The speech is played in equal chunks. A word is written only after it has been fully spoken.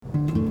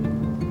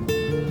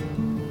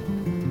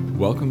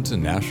Welcome to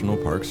National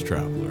Parks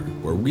Traveler,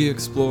 where we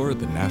explore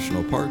the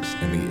national parks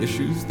and the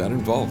issues that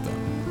involve them.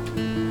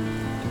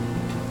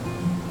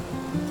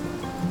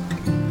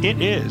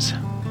 It is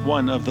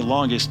one of the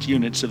longest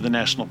units of the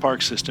national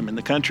park system in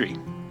the country.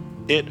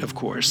 It, of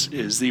course,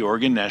 is the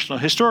Oregon National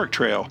Historic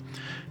Trail,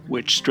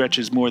 which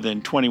stretches more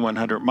than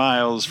 2,100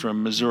 miles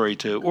from Missouri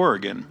to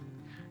Oregon.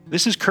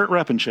 This is Kurt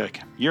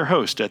Repenchik, your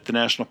host at the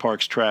National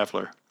Parks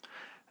Traveler.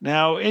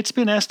 Now, it's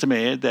been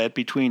estimated that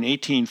between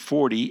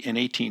 1840 and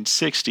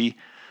 1860,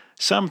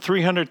 some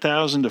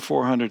 300,000 to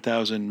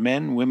 400,000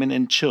 men, women,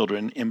 and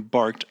children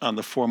embarked on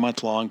the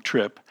 4-month-long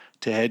trip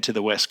to head to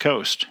the West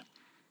Coast.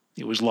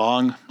 It was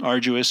long,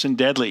 arduous, and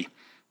deadly.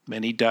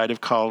 Many died of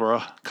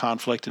cholera,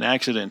 conflict, and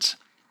accidents.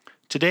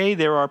 Today,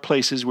 there are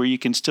places where you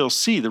can still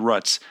see the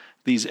ruts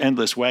these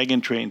endless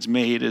wagon trains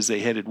made as they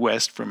headed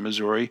west from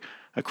Missouri,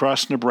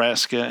 across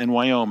Nebraska and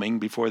Wyoming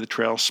before the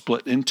trail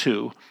split in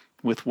two,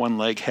 with one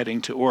leg heading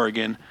to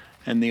Oregon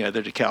and the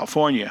other to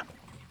California.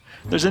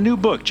 There's a new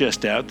book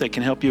just out that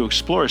can help you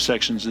explore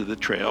sections of the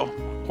trail,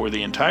 or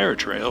the entire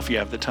trail if you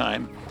have the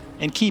time,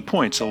 and key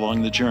points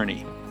along the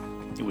journey.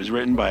 It was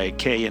written by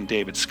Kay and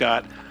David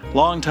Scott,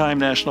 longtime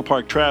national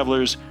park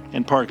travelers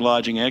and park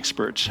lodging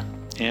experts,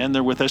 and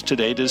they're with us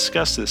today to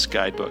discuss this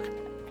guidebook.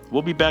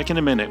 We'll be back in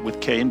a minute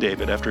with Kay and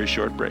David after a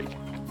short break.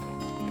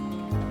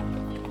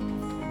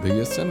 The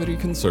Yosemite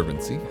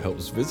Conservancy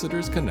helps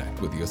visitors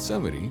connect with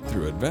Yosemite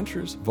through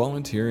adventures,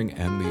 volunteering,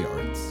 and the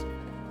arts.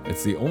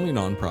 It's the only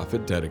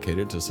nonprofit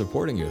dedicated to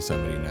supporting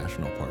Yosemite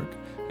National Park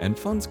and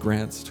funds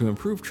grants to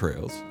improve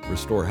trails,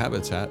 restore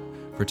habitat,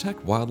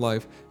 protect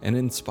wildlife, and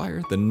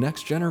inspire the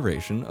next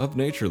generation of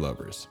nature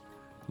lovers.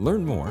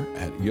 Learn more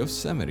at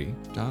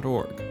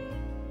yosemite.org.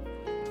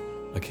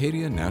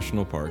 Acadia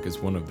National Park is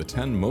one of the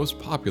 10 most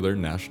popular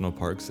national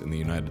parks in the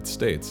United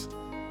States.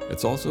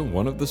 It's also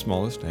one of the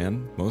smallest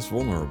and most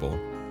vulnerable.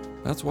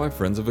 That's why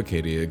Friends of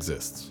Acadia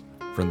exists.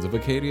 Friends of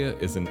Acadia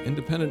is an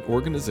independent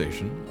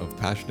organization of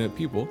passionate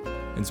people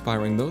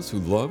inspiring those who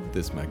love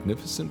this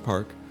magnificent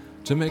park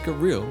to make a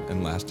real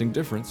and lasting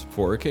difference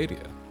for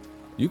Acadia.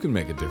 You can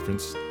make a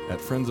difference at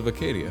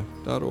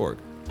friendsofacadia.org.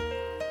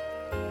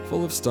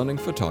 Full of stunning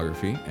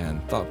photography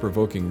and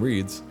thought-provoking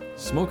reads,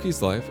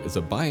 Smoky's Life is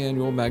a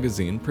biannual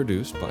magazine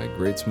produced by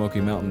Great Smoky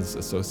Mountains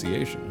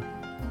Association.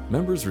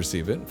 Members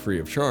receive it free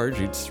of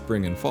charge each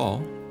spring and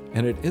fall,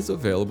 and it is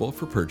available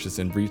for purchase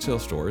in retail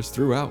stores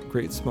throughout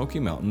Great Smoky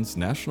Mountains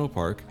National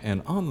Park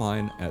and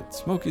online at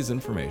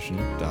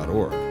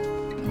smokiesinformation.org.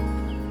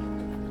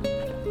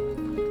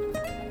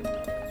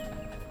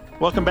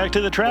 Welcome back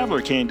to the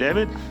Traveler, Kay and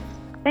David.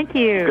 Thank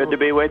you. Good to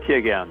be with you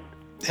again.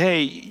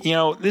 Hey,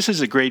 this is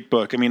a great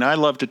book. I mean, I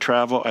love to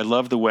travel. I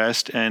love the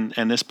West, and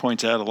this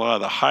points out a lot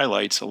of the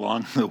highlights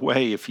along the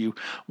way if you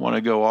want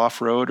to go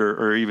off-road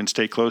or even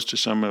stay close to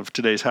some of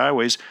today's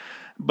highways.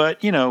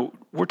 But,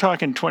 we're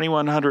talking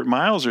 2,100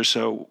 miles or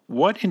so.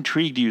 What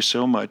intrigued you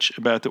so much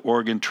about the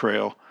Oregon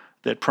Trail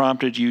that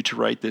prompted you to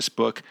write this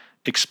book,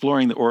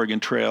 Exploring the Oregon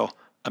Trail,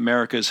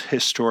 America's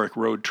Historic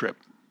Road Trip?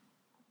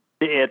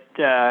 It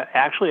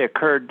actually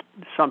occurred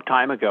some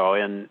time ago.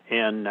 In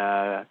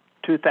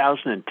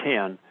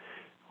 2010,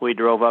 we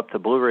drove up the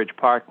Blue Ridge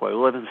Parkway. We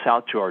live in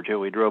South Georgia.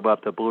 We drove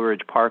up the Blue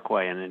Ridge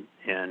Parkway in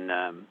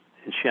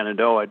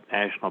Shenandoah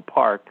National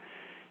Park,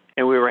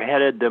 and we were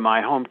headed to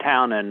my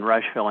hometown in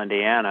Rushville,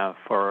 Indiana,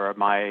 for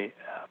my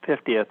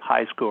 50th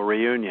high school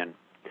reunion.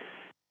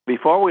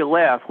 Before we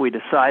left, we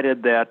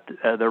decided that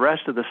the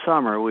rest of the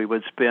summer we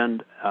would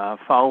spend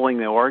following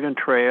the Oregon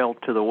Trail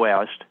to the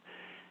west,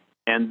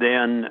 and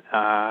then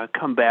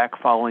come back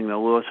following the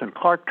Lewis and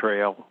Clark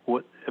Trail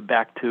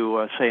back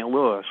to St.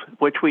 Louis,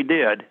 which we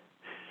did.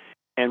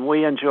 And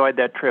we enjoyed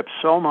that trip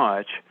so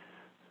much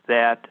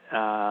that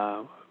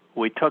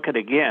we took it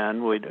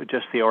again,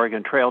 just the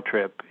Oregon Trail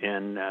trip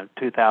in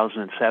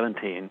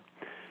 2017,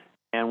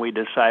 and we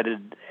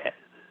decided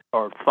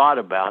or thought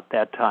about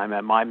that time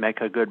it might make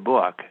a good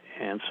book.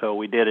 And so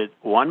we did it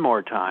one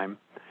more time,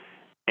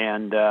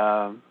 and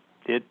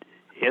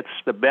it's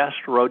the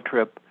best road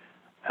trip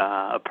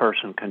a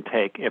person can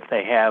take if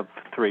they have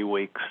 3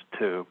 weeks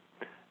to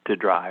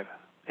drive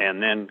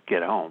and then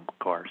get home, of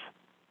course.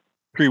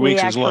 3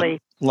 weeks is a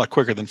lot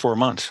quicker than 4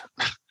 months.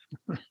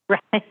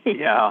 Right.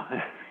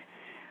 Yeah.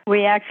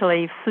 We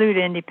actually flew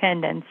to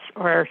Independence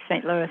or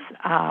St. Louis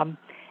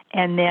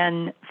and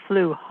then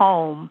flew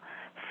home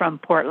from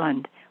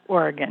Portland,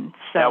 Oregon.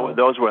 So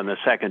those were in the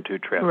second two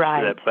trips.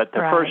 Right. But the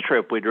first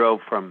trip we drove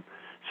from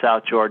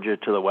South Georgia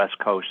to the West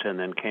Coast and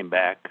then came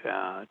back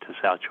to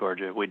South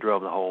Georgia. We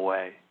drove the whole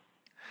way.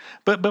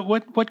 But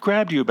what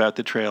grabbed you about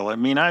the trail? I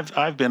mean,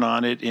 I've been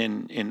on it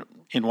in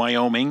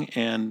Wyoming,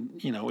 and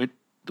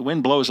the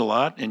wind blows a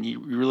lot, and you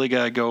really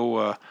got to go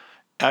out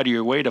of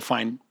your way to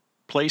find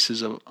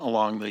places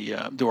along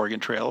the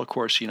Oregon Trail. Of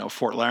course,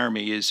 Fort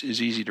Laramie is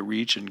easy to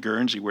reach, and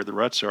Guernsey, where the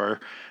ruts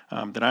are,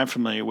 that I'm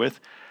familiar with.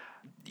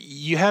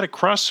 You had to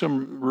cross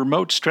some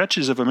remote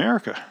stretches of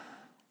America.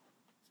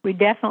 We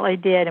definitely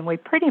did, and we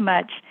pretty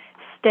much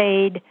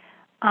stayed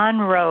on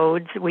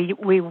roads. We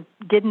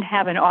didn't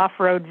have an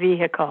off-road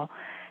vehicle,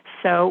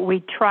 so we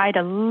tried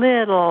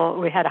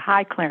we had a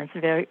high clearance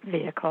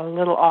vehicle, a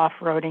little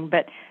off-roading,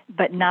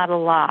 but not a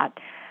lot.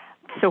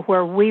 So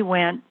where we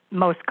went,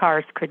 most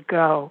cars could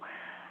go.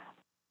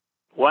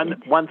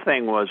 One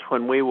thing was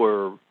when we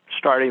were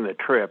starting the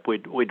trip,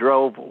 we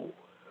drove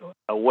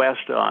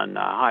west on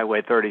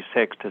Highway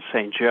 36 to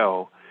St.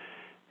 Joe,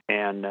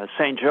 and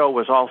St. Joe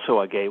was also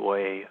a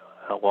gateway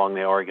along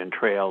the Oregon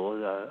Trail,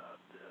 a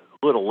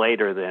little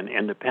later than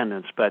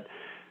Independence, but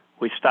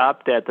we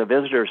stopped at the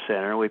visitor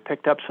center. We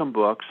picked up some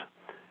books,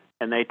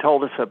 and they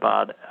told us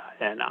about,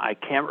 and I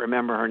can't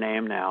remember her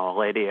name now, a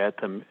lady at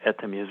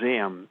the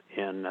museum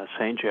in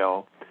St.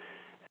 Joe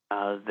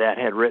that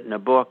had written a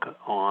book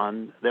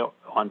on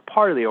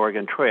part of the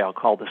Oregon Trail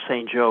called the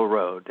St. Joe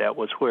Road. That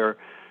was where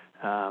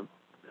the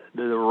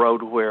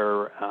road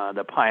where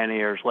the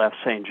pioneers left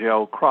St.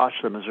 Joe,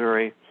 crossed the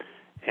Missouri,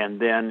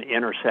 and then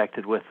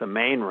intersected with the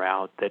main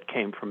route that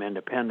came from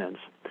Independence.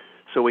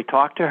 So we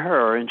talked to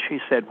her, and she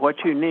said,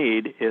 what you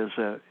need is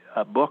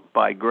a book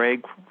by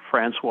Greg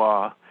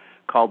Francois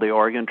called The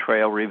Oregon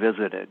Trail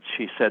Revisited.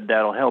 She said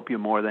that'll help you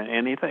more than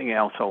anything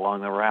else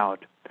along the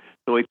route.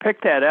 So we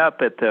picked that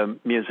up at the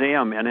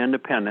museum in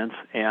Independence,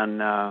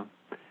 and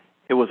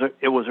it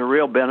was a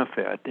real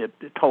benefit. It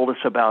told us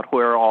about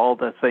where all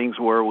the things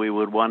were we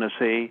would want to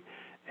see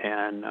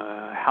and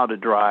how to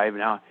drive.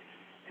 Now,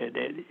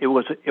 it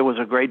was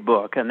a great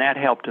book, and that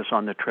helped us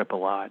on the trip a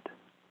lot.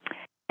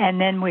 And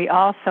then we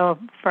also,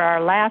 for our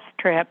last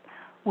trip,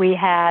 we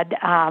had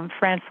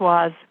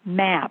Francois'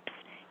 maps.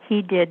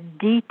 He did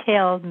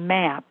detailed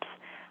maps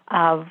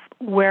of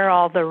where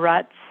all the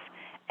ruts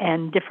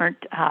and different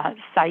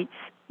sites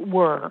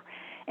were,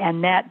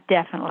 and that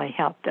definitely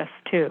helped us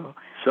too.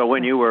 So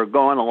when you were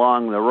going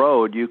along the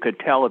road, you could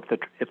tell if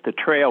the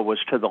trail was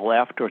to the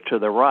left or to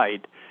the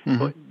right.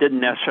 Mm-hmm. It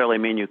didn't necessarily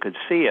mean you could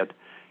see it.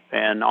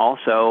 And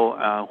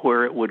also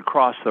where it would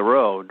cross the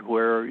road,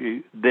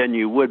 where then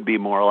you would be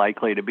more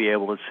likely to be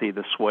able to see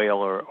the swale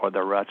or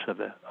the ruts of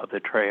the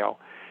trail.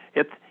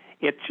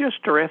 It's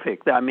just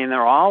terrific. I mean,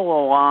 they're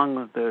all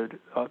along the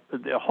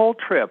whole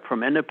trip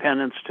from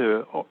Independence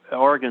to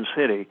Oregon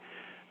City.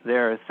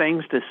 There are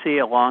things to see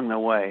along the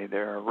way.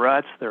 There are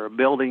ruts, there are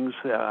buildings,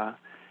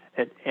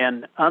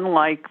 and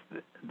unlike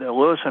the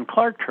Lewis and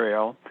Clark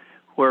Trail,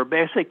 where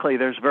basically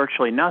there's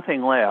virtually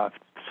nothing left,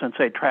 since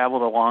they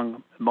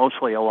traveled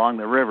mostly along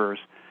the rivers,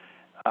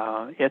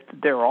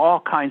 there are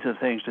all kinds of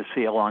things to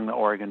see along the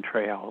Oregon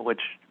Trail,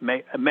 which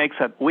makes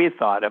it, we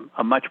thought,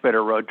 a much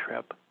better road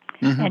trip.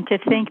 Mm-hmm. And to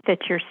think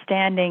that you're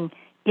standing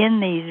in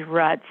these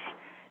ruts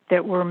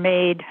that were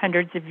made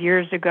hundreds of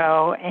years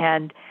ago,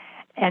 and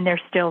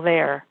they're still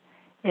there.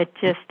 It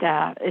just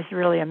is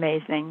really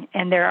amazing.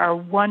 And there are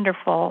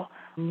wonderful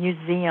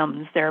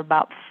museums. There are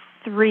about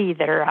 3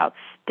 that are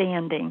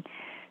outstanding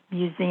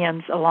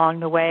museums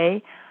along the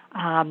way.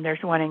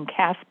 There's one in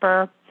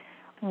Casper,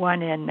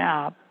 one in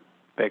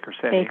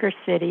Baker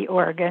City,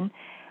 Oregon,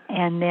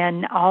 and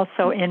then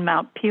also in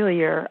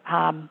Montpelier,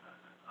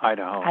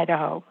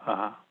 Idaho.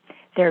 Uh-huh.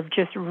 They're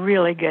just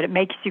really good. It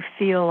makes you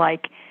feel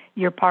like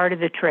you're part of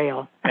the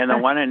trail. And the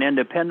one in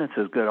Independence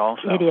is good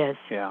also. It is.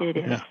 Yeah. It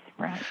is. Yeah.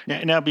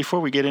 Right. Now, before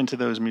we get into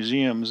those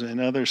museums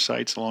and other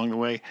sites along the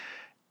way,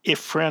 if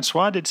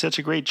Francois did such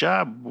a great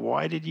job,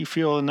 why did you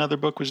feel another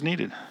book was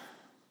needed?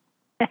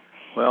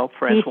 Well,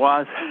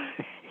 Francois,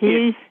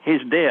 he's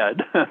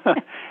dead.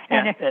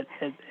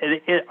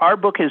 Our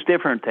book is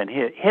different than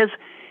his.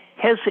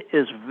 His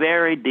is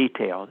very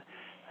detailed,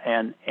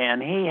 and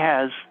he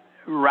has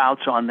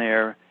routes on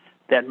there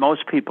that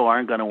most people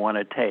aren't going to want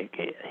to take.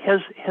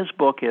 His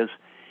book is,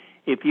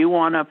 if you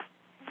want to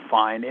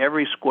find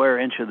every square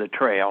inch of the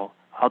trail,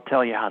 I'll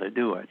tell you how to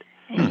do it.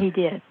 And he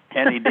did.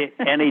 and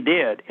he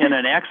did in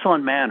an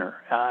excellent manner.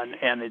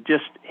 And it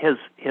just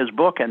his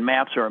book and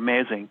maps are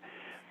amazing.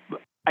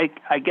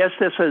 I guess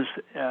this is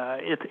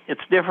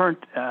it's different.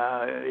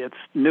 It's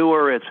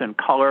newer. It's in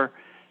color.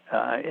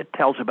 It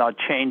tells about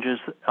changes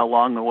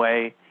along the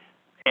way,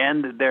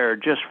 and there are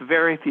just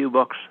very few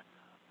books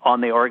on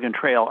the Oregon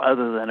Trail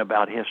other than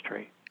about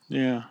history.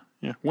 Yeah.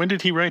 When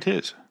did he write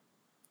his?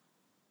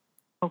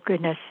 Oh,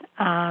 goodness.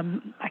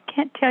 I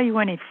can't tell you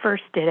when he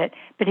first did it,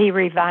 but he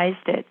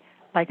revised it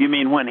like You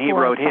mean when he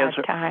wrote his?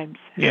 times.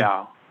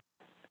 Yeah.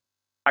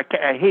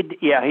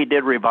 He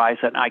did revise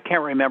it. I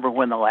can't remember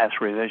when the last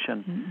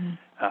revision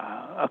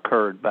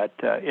occurred, but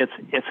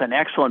it's an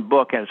excellent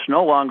book, and it's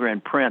no longer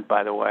in print,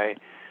 by the way.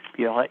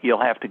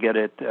 You'll have to get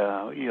it.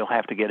 You'll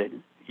have to get it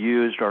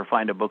used or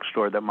find a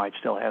bookstore that might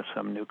still have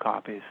some new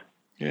copies.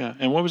 Yeah.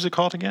 And what was it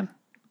called again?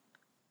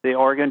 The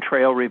Oregon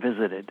Trail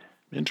Revisited.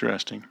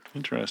 Interesting.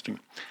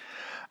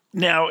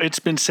 Now, it's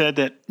been said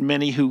that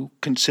many who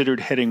considered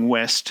heading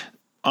west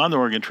on the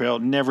Oregon Trail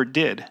never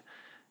did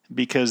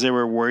because they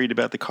were worried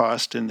about the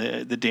cost and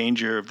the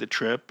danger of the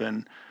trip.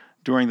 And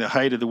during the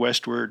height of the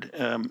westward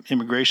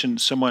immigration,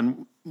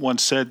 someone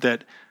once said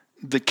that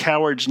the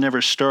cowards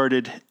never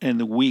started and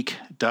the weak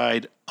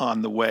died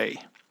on the way.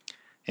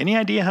 Any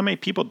idea how many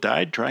people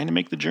died trying to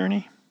make the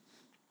journey?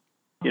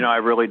 I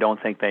really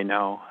don't think they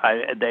know.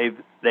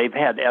 They've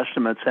had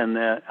estimates, and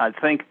I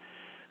think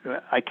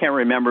I can't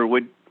remember.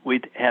 We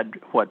had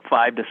what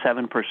 5 to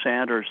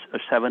 7% or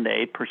 7 to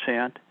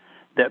 8%.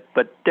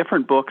 But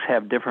different books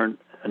have different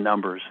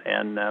numbers,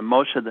 and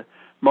most of the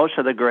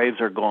graves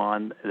are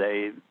gone.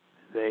 They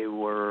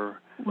were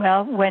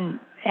when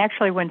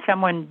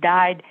someone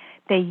died,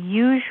 they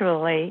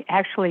usually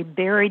actually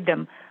buried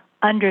them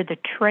under the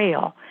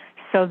trail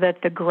so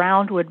that the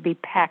ground would be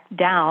packed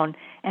down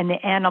and the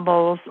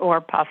animals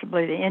or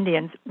possibly the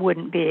Indians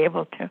wouldn't be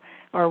able to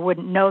or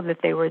wouldn't know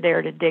that they were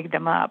there to dig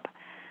them up.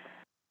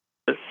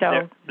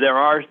 So there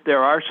are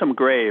some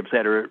graves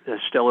that are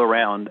still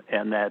around,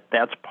 and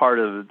that's part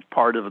of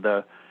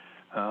the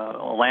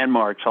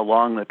landmarks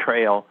along the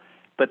trail.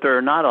 But there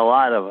are not a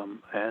lot of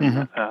them,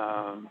 and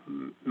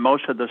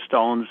most of the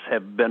stones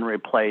have been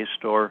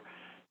replaced.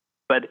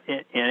 But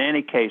in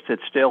any case,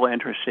 it's still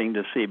interesting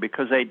to see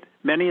because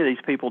many of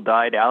these people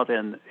died out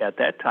at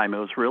that time. It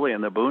was really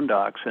in the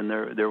boondocks, and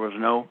there was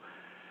no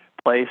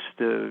place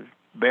to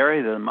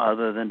bury them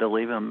other than to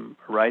leave them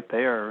right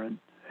there. And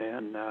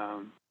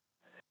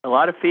a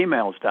lot of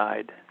females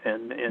died,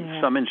 and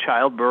some in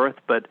childbirth,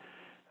 but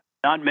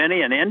not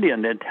many in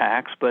Indian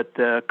attacks. But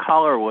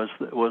cholera was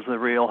the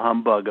real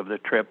humbug of the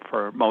trip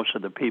for most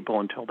of the people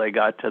until they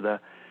got to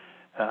the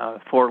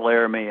Fort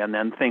Laramie, and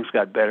then things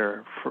got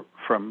better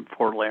from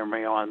Fort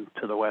Laramie on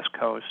to the West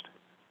Coast.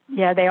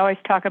 Yeah, they always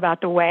talk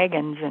about the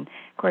wagons, and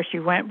of course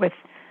you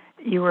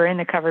were in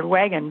the covered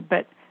wagon,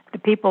 but the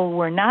people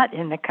were not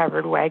in the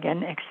covered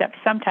wagon, except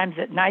sometimes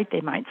at night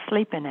they might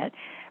sleep in it.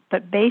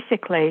 But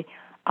basically,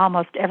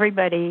 almost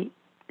everybody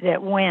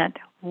that went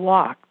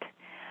walked.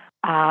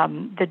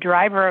 The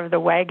driver of the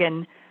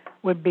wagon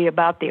would be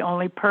about the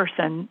only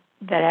person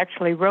that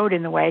actually rode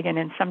in the wagon,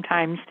 and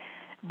sometimes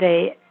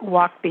they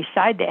walked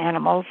beside the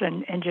animals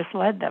and just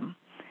led them.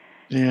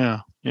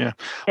 Yeah.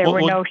 There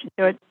were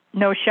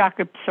no shock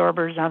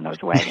absorbers on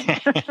those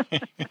wagons.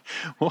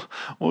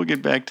 We'll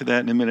get back to that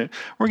in a minute.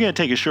 We're going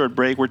to take a short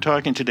break. We're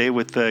talking today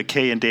with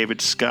Kay and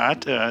David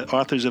Scott,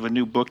 authors of a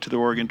new book to the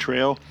Oregon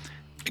Trail,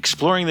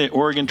 Exploring the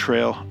Oregon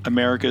Trail,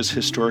 America's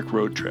Historic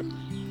Road Trip.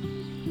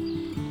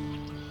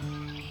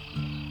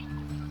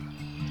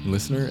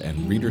 Listener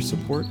and reader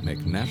support make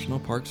National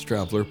Parks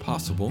Traveler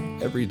possible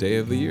every day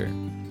of the year.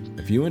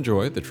 If you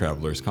enjoy the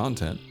Traveler's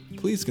content,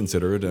 please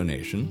consider a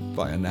donation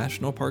via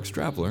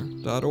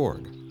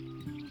nationalparkstraveler.org.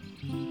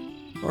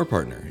 Our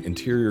partner,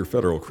 Interior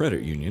Federal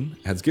Credit Union,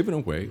 has given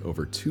away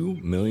over 2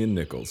 million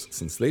nickels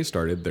since they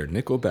started their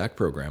nickel-back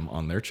program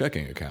on their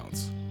checking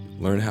accounts.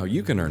 Learn how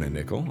you can earn a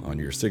nickel on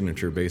your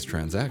signature-based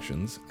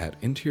transactions at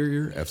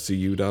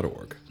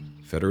interiorfcu.org.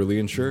 Federally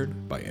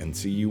insured by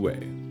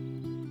NCUA.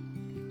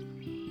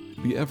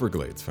 The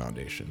Everglades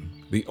Foundation,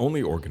 the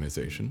only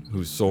organization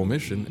whose sole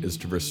mission is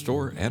to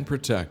restore and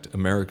protect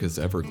America's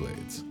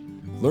Everglades.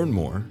 Learn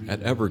more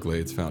at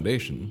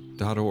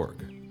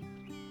evergladesfoundation.org.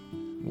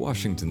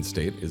 Washington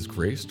State is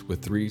graced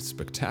with 3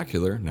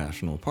 spectacular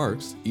national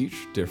parks,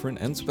 each different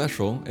and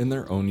special in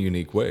their own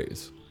unique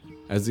ways.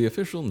 As the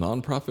official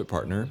nonprofit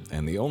partner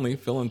and the only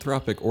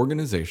philanthropic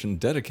organization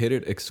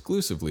dedicated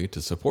exclusively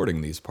to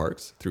supporting these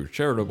parks through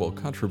charitable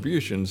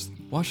contributions,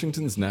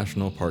 Washington's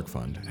National Park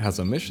Fund has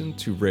a mission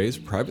to raise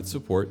private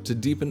support to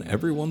deepen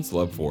everyone's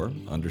love for,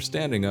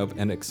 understanding of,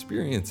 and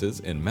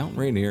experiences in Mount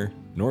Rainier,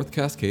 North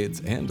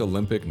Cascades, and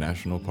Olympic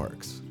National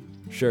Parks.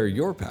 Share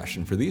your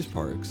passion for these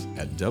parks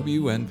at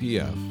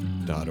WNPF.org.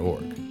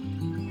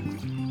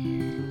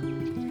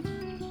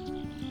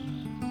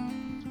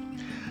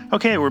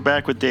 Okay, we're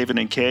back with David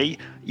and Kay.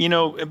 You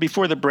know,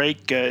 before the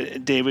break,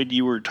 David,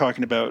 you were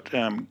talking about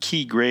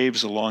key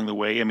graves along the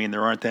way. I mean,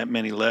 there aren't that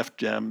many left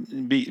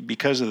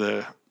because of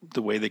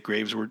the way that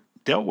graves were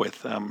dealt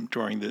with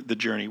during the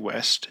journey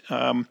west.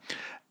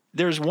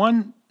 There's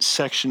one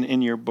section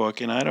in your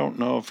book, and I don't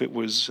know if it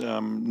was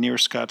near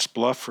Scotts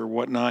Bluff or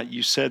whatnot.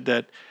 You said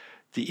that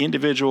the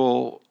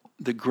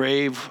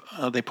grave,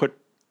 they put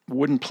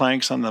wooden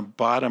planks on the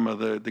bottom of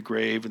the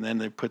grave, and then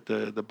they put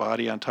the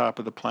body on top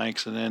of the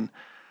planks, and then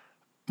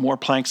more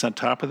planks on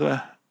top of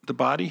the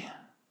body?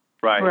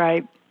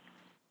 Right.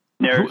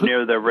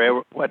 Near the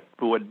railroad, what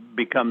would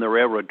become the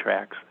railroad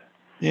tracks.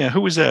 Yeah,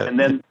 who was that? And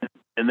then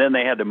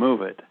they had to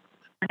move it.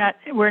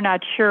 We're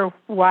not sure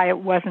why it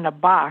wasn't a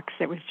box.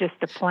 It was just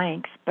the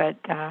planks, but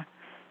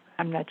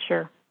I'm not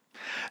sure.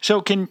 So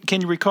can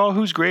you recall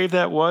whose grave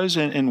that was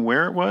and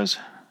where it was?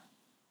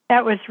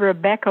 That was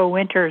Rebecca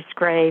Winter's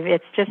grave.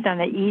 It's just on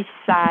the east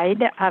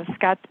side of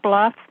Scotts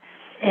Bluff.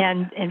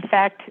 And in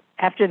fact,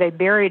 after they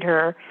buried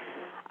her,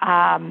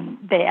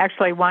 they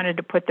actually wanted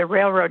to put the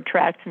railroad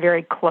tracks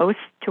very close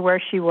to where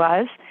she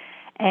was.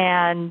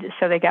 And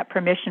so they got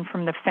permission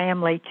from the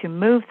family to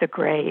move the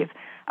grave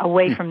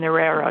away from the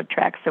railroad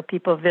tracks so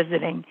people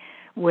visiting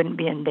wouldn't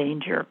be in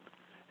danger.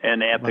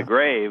 And at the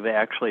grave,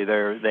 actually,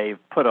 they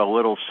put a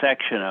little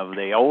section of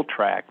the old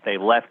track. They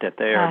left it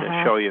there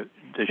to show you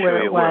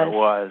where it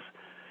was.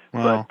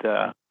 Wow.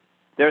 But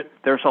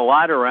there's a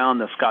lot around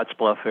the Scotts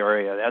Bluff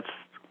area. That's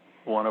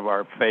one of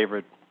our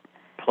favorite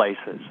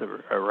places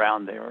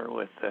around there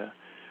with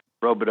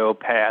Robideau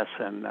Pass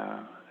and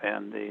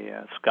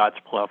the Scotts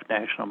Bluff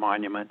National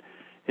Monument.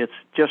 it's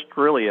just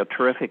really a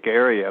terrific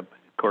area. Of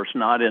course,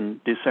 not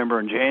in December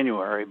and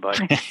January, but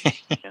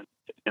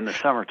in the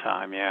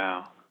summertime,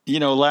 yeah.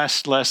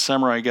 Last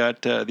summer I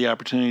got the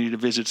opportunity to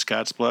visit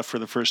Scottsbluff for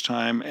the first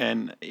time,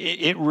 and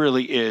it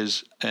really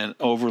is an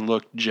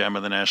overlooked gem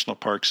of the national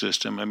park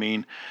system. I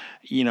mean,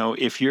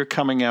 if you're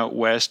coming out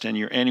west and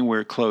you're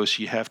anywhere close,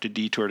 you have to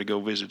detour to go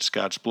visit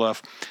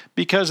Scottsbluff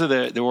because of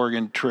the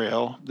Oregon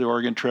Trail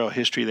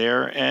history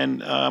there,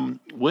 and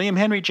William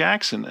Henry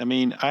Jackson. I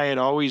mean, I had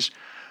always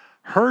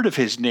heard of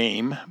his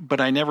name,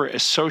 but I never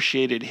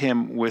associated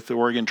him with the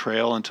Oregon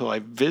Trail until I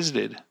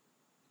visited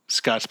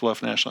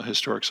Scottsbluff National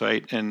Historic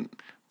Site and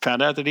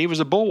found out that he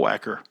was a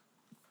bullwhacker.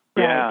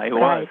 Yeah, he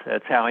was.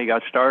 That's how he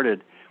got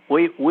started.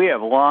 We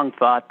have long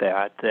thought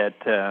that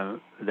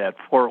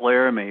Fort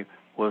Laramie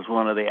was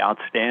one of the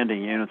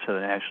outstanding units of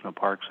the National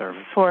Park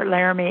Service. Fort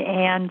Laramie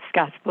and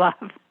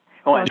Scottsbluff.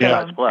 Oh, and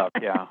Scottsbluff.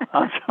 Yeah,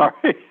 I'm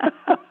sorry.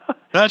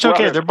 That's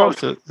okay. They're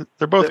both cool.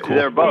 They're both. They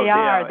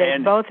are. They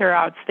both are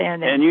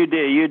outstanding. And you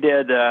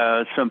did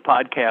some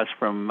podcasts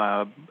from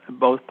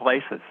both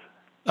places.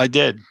 I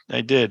did.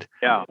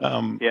 Yeah.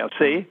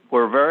 See,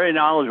 we're very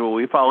knowledgeable.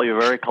 We follow you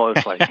very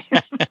closely.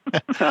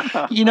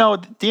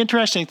 The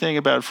interesting thing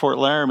about Fort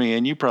Laramie,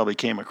 and you probably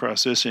came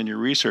across this in your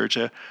research,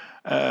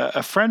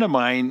 a friend of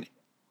mine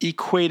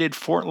equated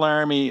Fort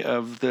Laramie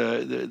of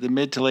the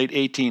mid to late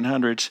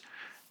 1800s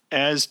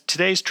as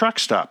today's truck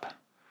stop,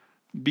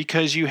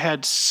 because you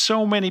had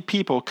so many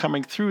people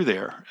coming through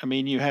there. I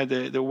mean, you had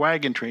the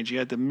wagon trains, you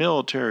had the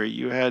military,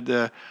 you had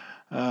the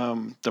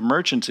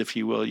merchants, if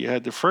you will. You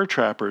had the fur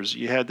trappers.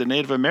 You had the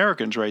Native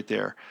Americans right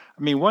there.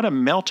 I mean, what a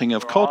melting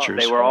of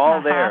cultures. They were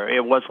all there.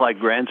 It was like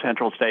Grand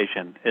Central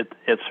Station.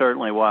 It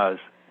certainly was.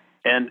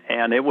 And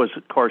it was,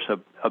 of course,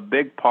 a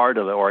big part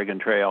of the Oregon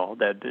Trail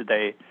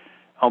that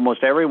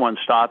almost everyone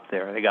stopped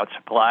there. They got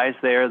supplies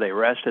there. They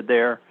rested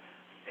there.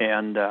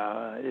 And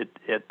our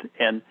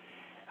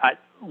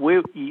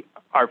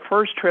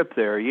first trip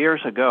there years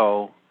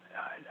ago,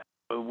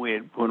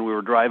 when we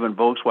were driving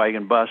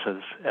Volkswagen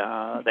buses,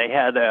 they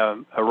had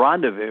a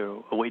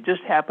rendezvous. We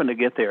just happened to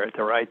get there at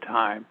the right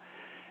time,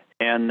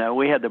 and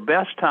we had the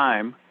best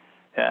time.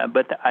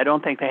 But I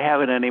don't think they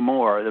have it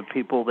anymore. The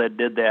people that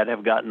did that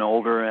have gotten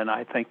older, and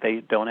I think they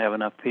don't have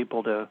enough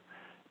people to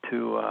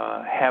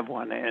have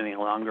one any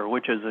longer,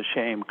 which is a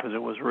shame because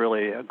it was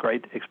really a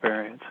great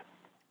experience.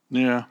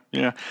 Yeah.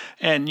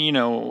 And,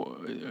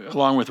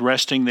 along with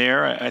resting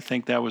there, I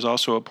think that was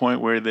also a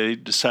point where they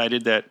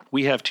decided that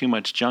we have too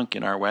much junk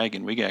in our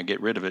wagon. We got to get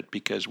rid of it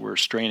because we're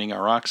straining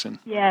our oxen.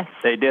 Yes.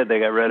 They did. They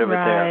got rid of it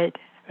there.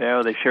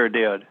 Yeah, they sure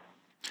did.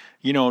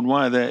 And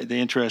one of the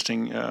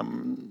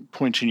interesting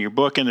points in your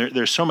book, and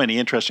there's so many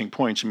interesting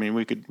points. I mean,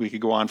 we could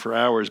go on for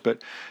hours,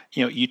 but,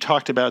 you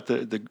talked about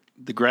the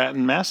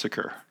Grattan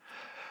Massacre.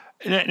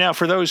 Now,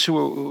 for those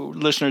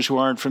listeners who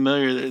aren't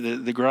familiar,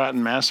 the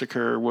Grattan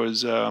Massacre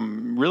was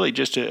really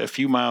just a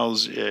few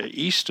miles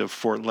east of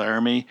Fort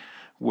Laramie,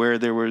 where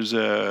there was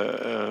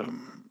an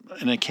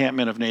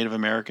encampment of Native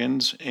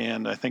Americans,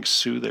 and I think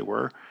Sioux they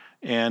were.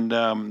 And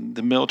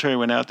the military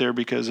went out there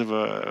because of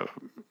a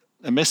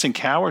missing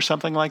cow or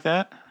something like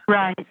that?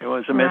 Right. It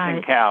was a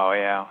missing cow,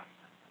 yeah.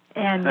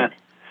 And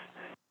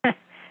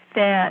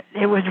that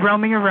it was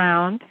roaming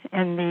around,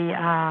 and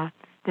the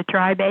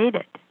tribe ate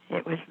it.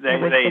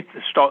 They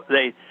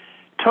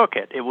took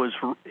it. It was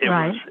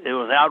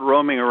out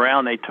roaming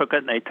around. They took it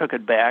and they took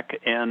it back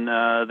and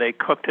they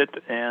cooked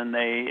it and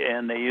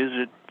they used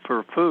it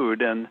for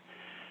food. And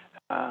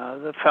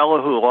the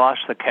fellow who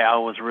lost the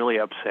cow was really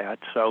upset.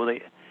 So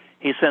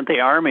he sent the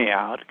army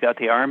out, got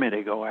the army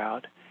to go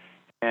out,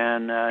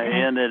 and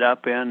ended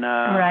up in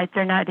right.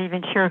 They're not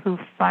even sure who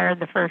fired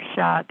the first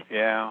shot.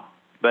 Yeah,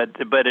 but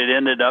it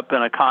ended up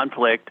in a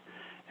conflict,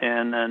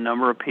 and a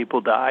number of people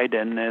died,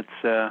 and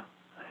it's.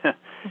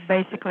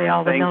 Basically,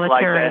 all the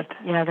military.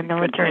 Like the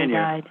military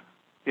died.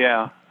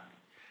 Yeah.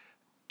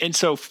 And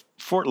so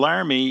Fort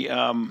Laramie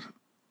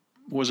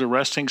was a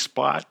resting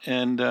spot,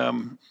 and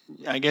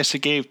I guess it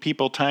gave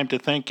people time to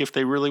think if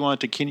they really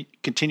wanted to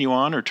continue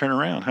on or turn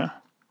around, huh?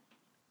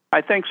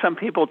 I think some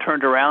people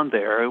turned around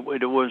there.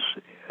 It was,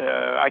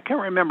 I can't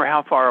remember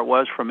how far it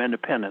was from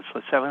Independence,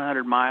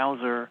 700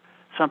 miles or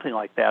something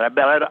like that.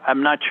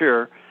 I'm not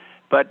sure,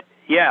 but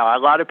yeah, a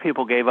lot of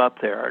people gave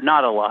up there.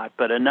 Not a lot,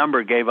 but a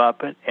number gave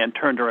up and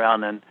turned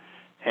around and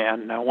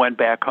went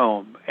back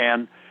home.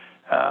 And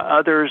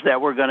others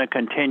that were going to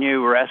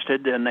continue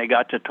rested, and they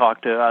got to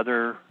talk to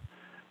other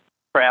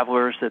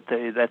travelers that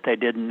they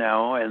didn't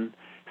know. And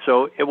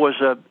so it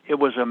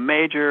was a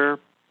major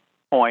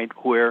point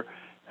where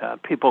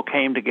people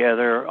came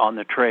together on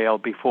the trail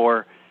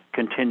before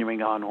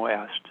continuing on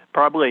west.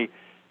 Probably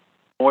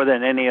more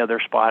than any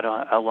other spot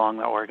along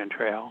the Oregon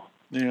Trail.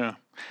 Yeah,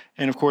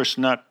 and of course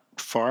not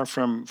far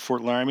from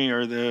Fort Laramie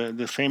are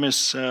the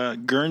famous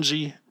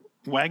Guernsey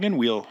wagon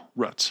wheel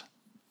ruts.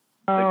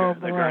 Oh,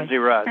 the Guernsey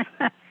ruts.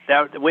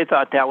 We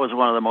thought that was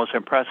one of the most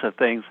impressive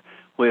things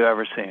we've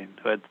ever seen.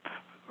 With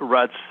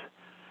ruts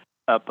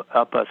up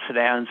a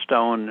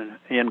sandstone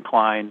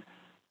incline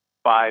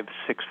 5-6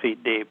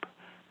 feet deep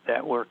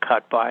that were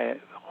cut by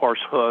horse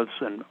hooves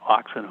and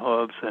oxen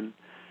hooves and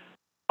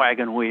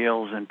wagon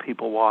wheels and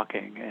people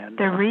walking. And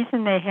the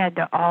reason they had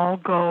to all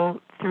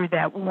go through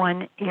that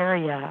one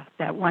area,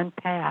 that one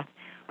path,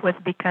 was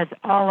because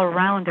all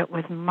around it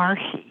was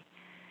marshy.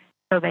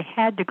 So they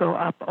had to go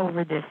up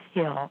over this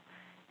hill.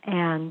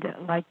 And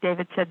like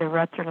David said, the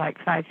ruts are like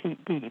 5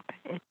 feet deep.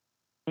 It's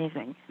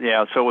amazing.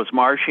 Yeah, so it was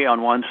marshy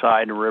on one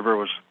side, and the river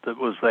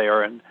was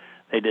there, and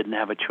they didn't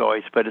have a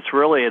choice. But it's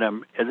really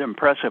an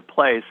impressive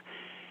place,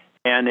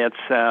 and it's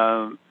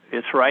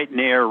right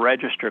near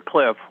Register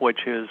Cliff,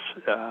 which is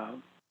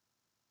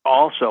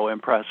also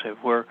impressive,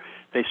 where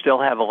they still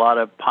have a lot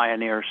of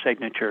pioneer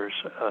signatures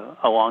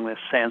along this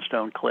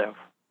sandstone cliff.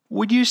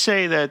 Would you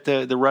say that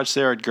the ruts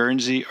there at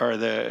Guernsey are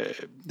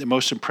the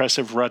most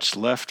impressive ruts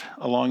left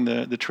along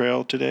the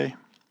trail today?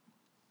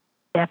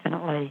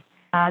 Definitely.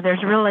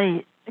 There's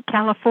really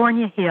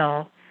California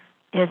Hill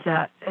is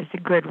a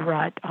good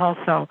rut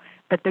also,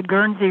 but the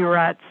Guernsey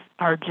ruts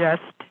are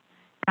just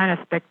kind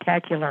of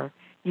spectacular.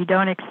 You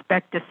don't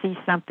expect to see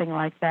something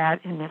like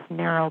that in this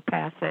narrow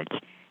passage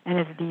and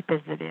as deep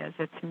as it is.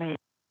 It's amazing.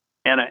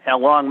 And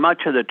along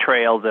much of the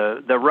trail,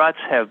 the ruts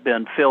have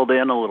been filled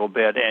in a little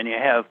bit, and you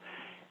have,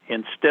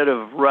 instead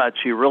of ruts,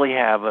 you really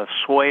have a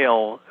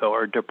swale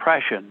or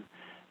depression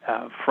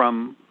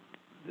from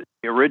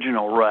the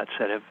original ruts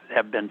that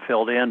have been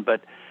filled in.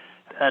 But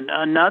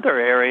another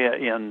area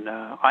in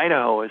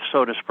Idaho is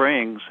Soda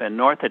Springs, and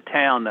north of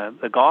town,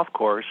 the golf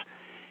course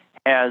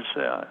has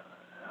a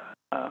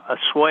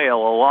swale,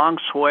 a long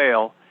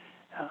swale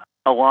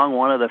along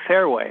one of the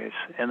fairways.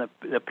 And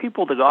the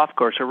people at the golf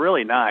course are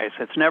really nice.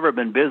 It's never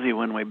been busy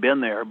when we've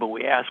been there, but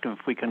we ask them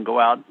if we can go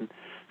out and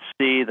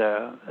see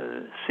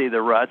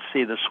the ruts,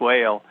 see the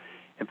swale.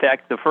 In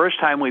fact, the first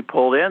time we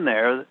pulled in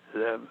there,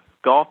 the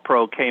golf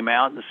pro came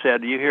out and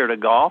said, "Are you here to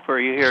golf or are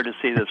you here to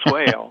see the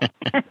swale?"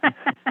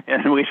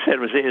 And we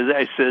said,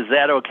 "Is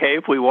that okay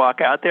if we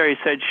walk out there?" He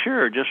said,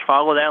 "Sure, just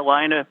follow that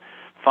line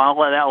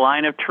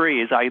of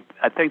trees. I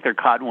think they're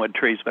cottonwood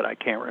trees, but I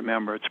can't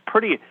remember. It's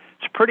pretty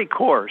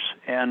coarse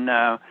and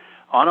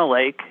on a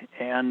lake,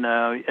 and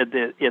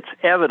it's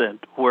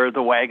evident where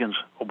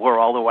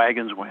all the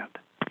wagons went."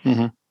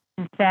 Mm-hmm.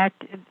 In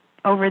fact,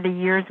 over the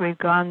years we've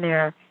gone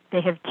there,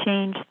 they have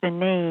changed the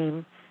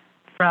name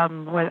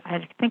from what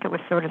I think it was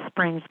Soda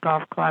Springs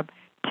Golf Club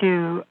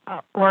to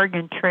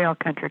Oregon Trail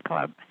Country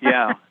Club.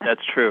 Yeah,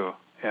 that's true.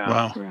 Yeah.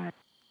 Wow. Right.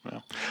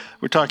 Well,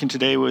 we're talking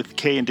today with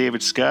Kay and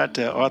David Scott,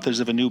 authors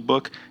of a new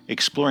book,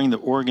 Exploring the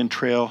Oregon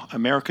Trail,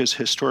 America's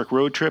Historic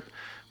Road Trip.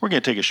 We're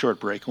going to take a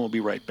short break, and we'll be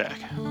right back.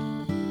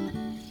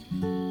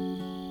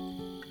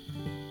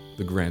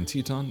 The Grand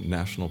Teton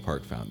National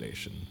Park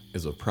Foundation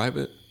is a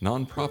private,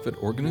 nonprofit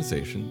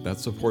organization that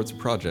supports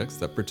projects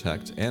that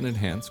protect and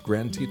enhance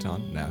Grand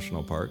Teton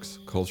National Park's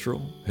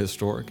cultural,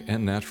 historic,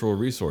 and natural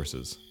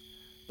resources.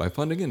 By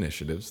funding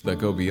initiatives that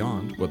go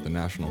beyond what the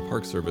National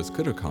Park Service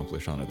could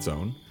accomplish on its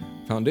own,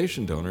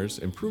 foundation donors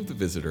improve the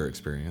visitor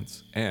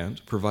experience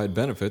and provide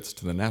benefits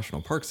to the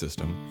national park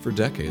system for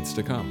decades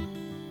to come.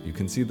 You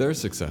can see their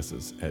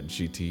successes at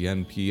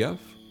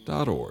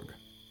gtnpf.org.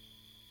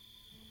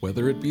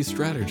 Whether it be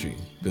strategy,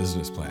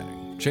 business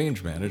planning,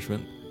 change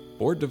management,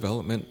 board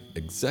development,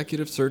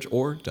 executive search,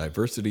 or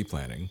diversity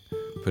planning,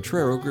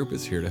 Potrero Group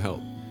is here to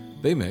help.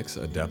 They mix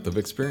a depth of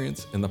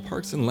experience in the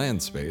parks and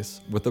land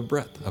space with a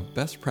breadth of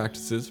best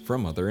practices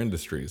from other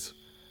industries.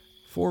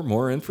 For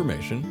more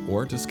information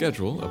or to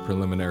schedule a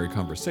preliminary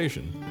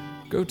conversation,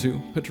 go to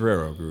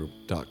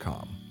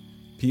potrerogroup.com.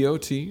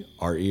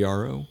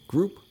 Potrero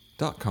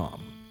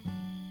group.com.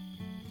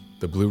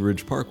 The Blue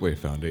Ridge Parkway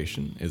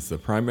Foundation is the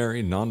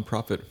primary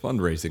nonprofit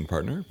fundraising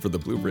partner for the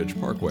Blue Ridge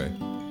Parkway.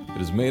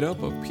 It is made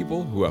up of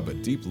people who have a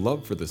deep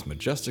love for this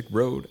majestic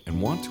road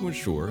and want to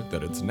ensure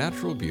that its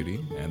natural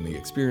beauty and the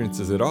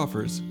experiences it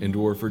offers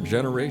endure for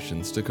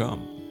generations to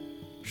come.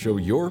 Show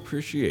your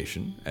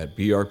appreciation at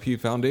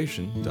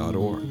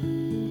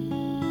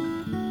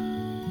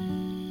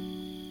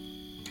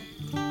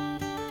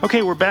brpfoundation.org.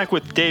 Okay, we're back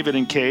with David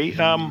and Kay.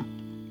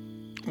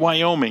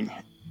 Wyoming,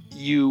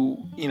 you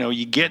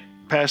get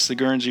past the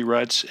Guernsey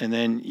ruts, and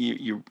then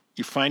you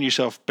find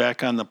yourself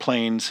back on the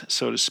plains,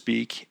 so to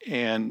speak,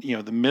 and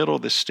the middle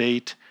of the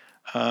state,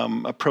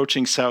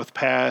 approaching South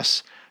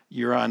Pass.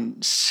 You're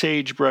on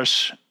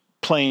sagebrush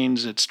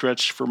plains that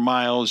stretch for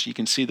miles. You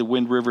can see the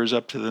Wind Rivers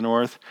up to the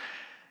north,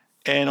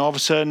 and all of a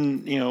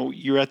sudden,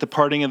 you're at the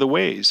parting of the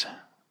ways,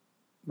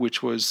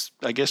 which was,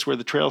 I guess, where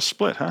the trails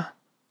split, huh?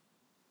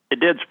 It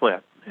did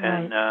split,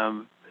 Right.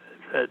 and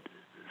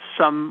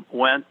some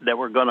that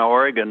were going to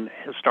Oregon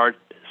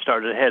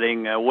started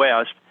heading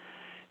west,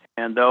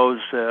 and those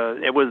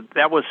that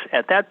was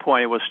at that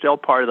point it was still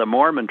part of the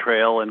Mormon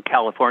Trail and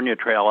California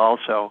Trail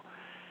also,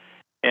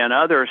 and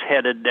others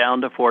headed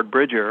down to Fort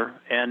Bridger,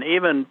 and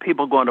even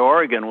people going to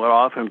Oregon would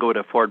often go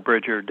to Fort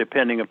Bridger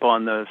depending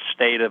upon the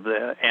state of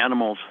the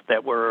animals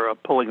that were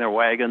pulling their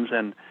wagons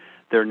and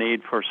their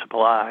need for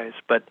supplies.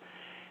 But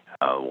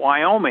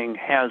Wyoming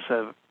has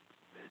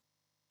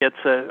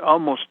it's a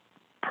almost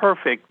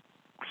perfect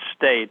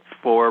state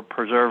for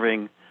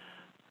preserving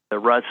the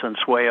ruts and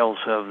swales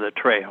of the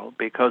trail,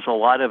 because a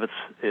lot of it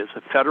is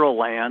a federal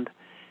land,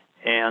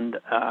 and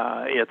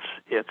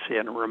it's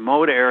in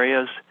remote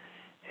areas,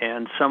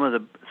 and some of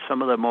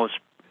the most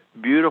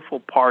beautiful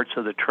parts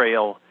of the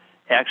trail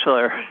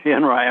actually are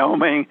in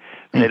Wyoming.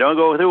 They don't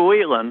go through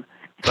Wheatland,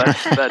 but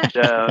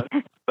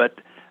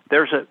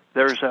there's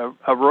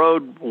a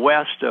road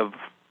west of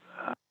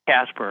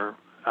Casper.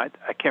 I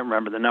can't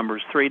remember the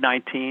numbers,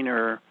 319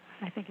 or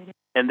I think it is.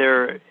 And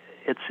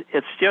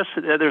it's just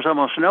there's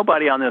almost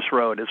nobody on this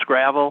road. It's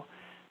gravel,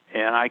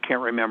 and I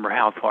can't remember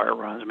how far it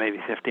runs, maybe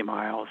 50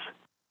 miles.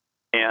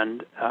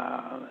 And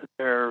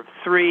there are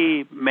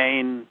three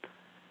main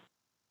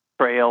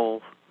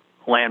trail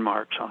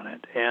landmarks on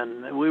it,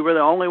 and we were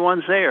the only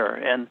ones there.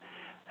 And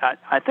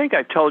I think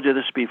I've told you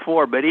this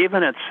before, but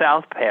even at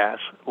South Pass,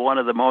 one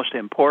of the most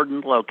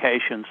important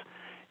locations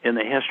in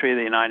the history of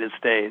the United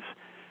States,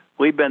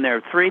 we've been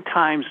there 3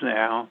 times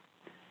now,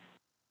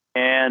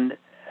 and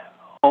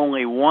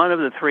only one of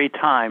the 3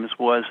 times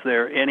was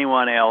there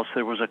anyone else.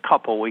 There was a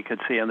couple we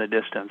could see in the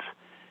distance,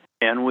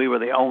 and we were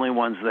the only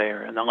ones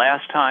there. And the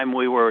last time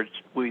we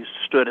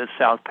stood at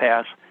South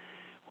Pass,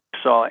 we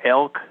saw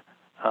elk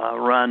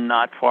run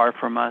not far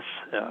from us,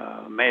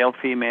 male,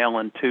 female,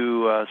 and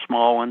 2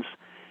 small ones,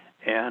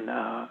 and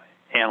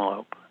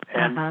antelope.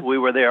 And we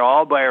were there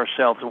all by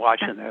ourselves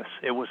watching this.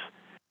 It was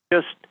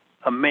just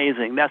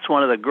amazing. That's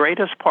one of the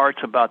greatest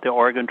parts about the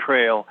Oregon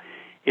Trail,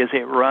 is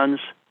it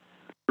runs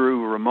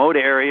through remote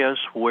areas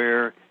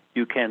where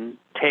you can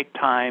take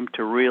time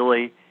to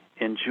really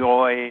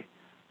enjoy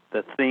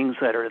the things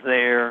that are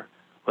there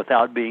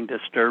without being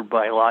disturbed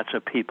by lots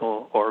of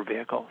people or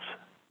vehicles.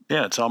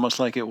 Yeah, it's almost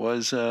like it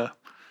was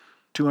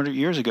 200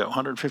 years ago,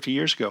 150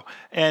 years ago.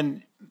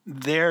 And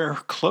there,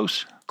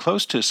 close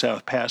to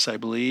South Pass, I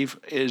believe,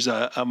 is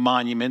a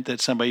monument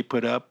that somebody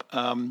put up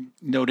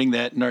noting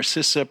that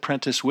Narcissa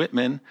Prentice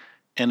Whitman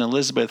and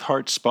Elizabeth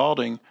Hart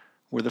Spalding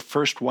were the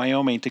first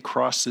Wyoming to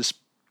cross this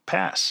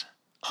pass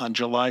on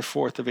July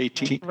 4th of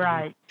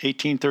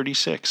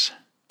 1836.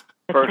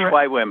 First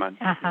white women.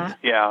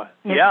 Yeah.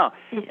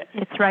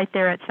 It's right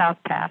there at South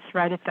Pass,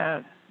 right at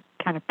the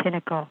kind of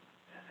pinnacle.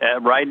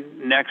 Right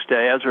next to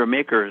Ezra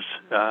Meeker's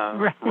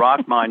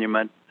rock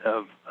monument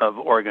of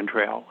Oregon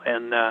Trail.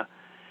 And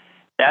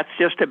that's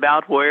just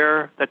about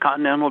where the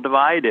Continental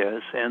Divide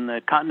is. And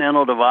the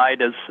Continental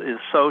Divide is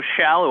so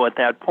shallow at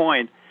that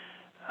point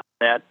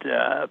that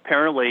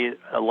apparently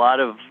a lot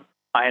of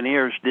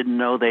pioneers didn't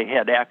know they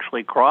had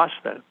actually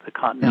crossed the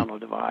Continental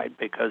Divide,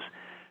 because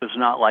it was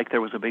not like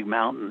there was a big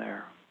mountain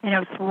there. And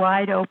it's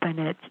wide open.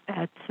 It's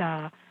I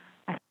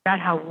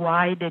forgot how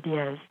wide it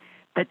is,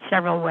 but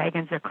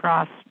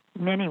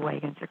many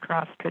wagons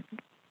across could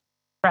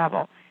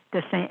travel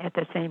at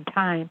the same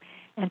time.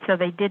 And so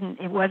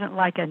it wasn't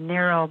like a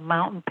narrow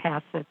mountain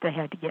pass that they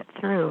had to get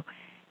through.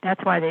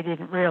 That's why they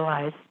didn't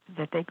realize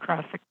that they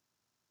crossed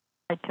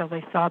until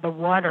they saw the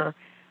water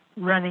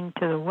running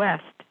to the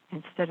west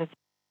instead of... Of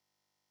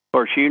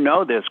course, you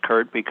know this,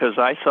 Kurt, because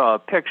I saw a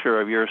picture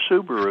of your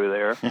Subaru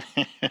there.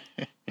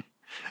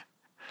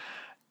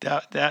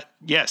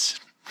 Yes.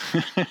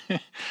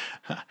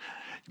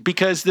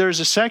 Because there's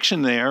a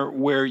section there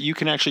where you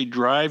can actually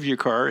drive your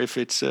car if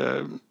it's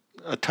a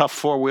tough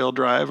 4-wheel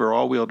drive or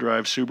all-wheel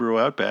drive Subaru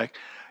Outback.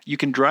 You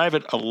can drive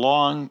it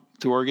along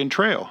the Oregon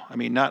Trail. I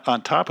mean, not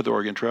on top of the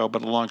Oregon Trail,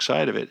 but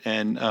alongside of it.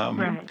 And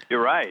right.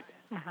 You're right.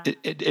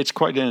 It's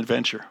quite an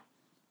adventure.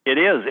 It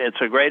is.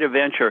 It's a great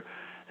adventure.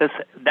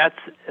 That's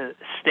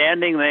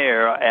standing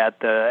there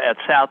at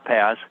South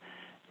Pass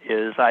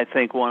is, I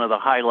think, one of the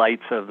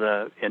highlights of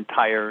the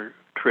entire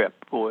trip.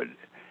 In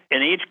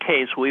each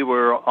case, we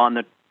were on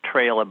the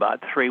trail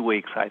about 3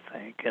 weeks, I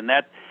think, and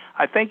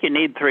I think you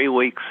need 3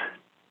 weeks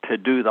to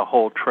do the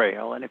whole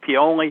trail. And if you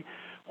only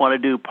want to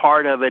do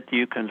part of it,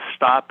 you can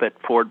stop at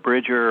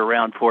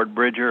around Fort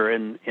Bridger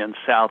in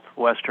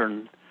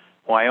southwestern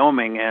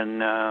Wyoming,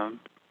 and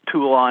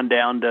tool on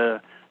down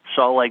to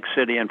Salt Lake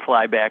City and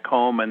fly back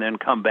home, and then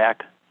come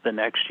back the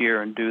next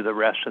year and do the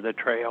rest of the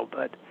trail.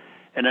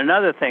 And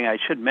another thing I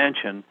should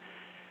mention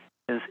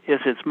is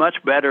it's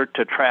much better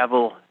to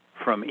travel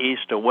from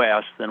east to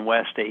west than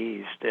west to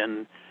east,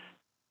 and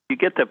you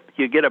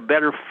get a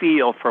better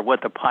feel for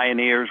what the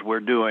pioneers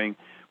were doing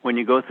when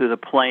you go through the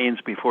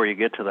plains before you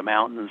get to the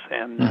mountains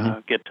and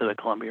get to the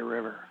Columbia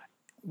River.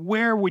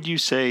 Where would you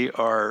say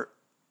are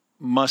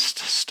must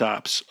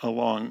stops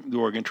along the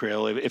Oregon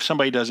Trail if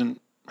somebody doesn't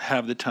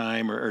have the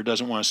time or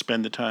doesn't want to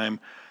spend the time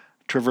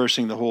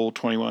traversing the whole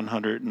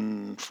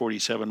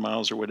 2,147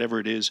 miles or whatever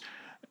it is?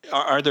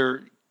 Are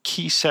there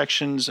key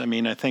sections? I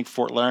mean, I think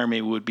Fort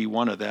Laramie would be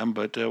one of them,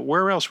 but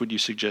where else would you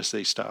suggest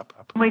they stop?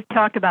 We've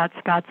talked about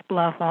Scotts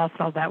Bluff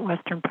also, that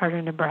western part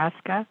of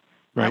Nebraska.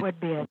 Right. That would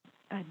be a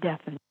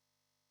definite.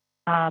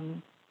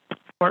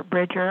 Fort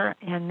Bridger,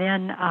 and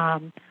then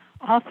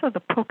also the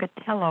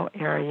Pocatello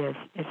area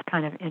is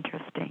kind of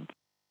interesting.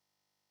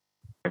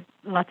 There's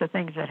lots of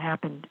things that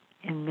happened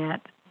in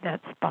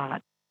that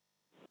spot.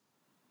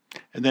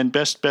 And then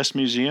best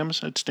museums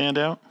that stand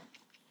out?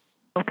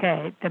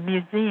 Okay, the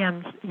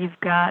museums, you've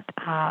got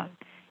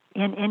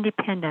in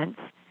Independence,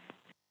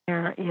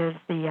 there is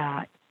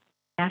the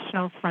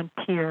National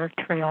Frontier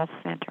Trail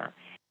Center.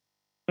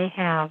 They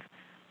have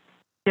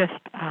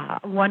just a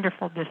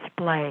wonderful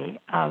display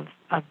of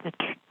the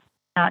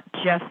not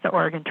just the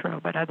Oregon Trail,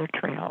 but other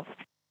trails.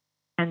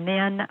 And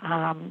then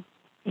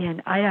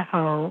in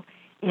Idaho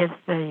is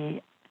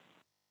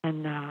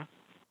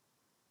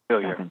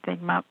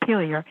Mount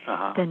Pelier,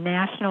 the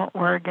National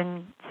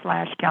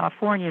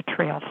Oregon/California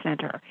Trail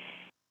Center.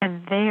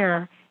 And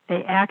there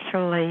they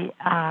actually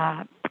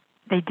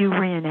they do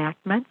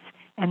reenactments,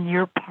 and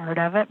you're part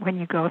of it when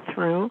you go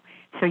through.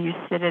 So you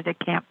sit at a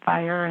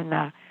campfire,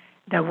 and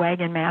the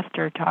wagon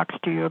master talks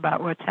to you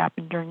about what's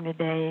happened during the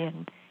day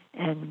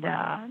and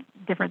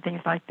different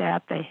things like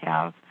that. They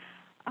have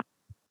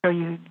show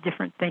you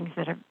different things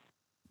that a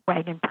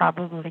wagon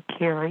probably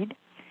carried.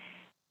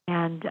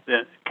 And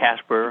the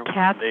Casper,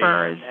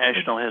 the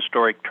National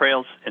Historic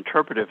Trails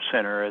Interpretive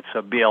Center, it's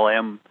a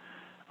BLM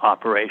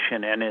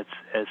operation, and it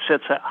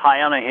sits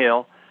high on a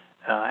hill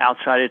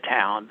outside of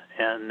town,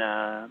 and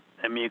I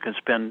mean you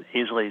can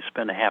easily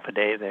spend a half a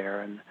day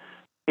there. And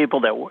people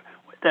the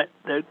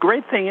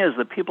great thing is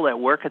the people that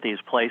work at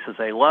these places,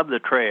 they love the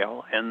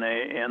trail, and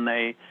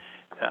they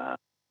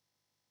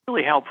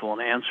really helpful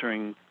in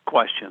answering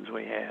questions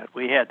we had.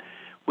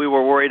 We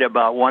were worried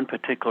about one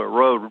particular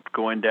road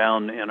going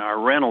down in our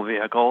rental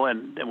vehicle,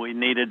 and we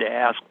needed to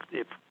ask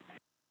if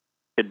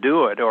we could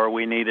do it, or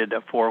we needed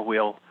a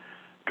four-wheel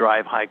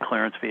drive high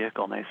clearance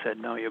vehicle, and they said,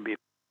 no, you'll be.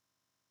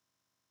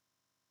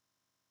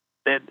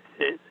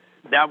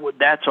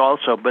 That's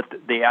also, but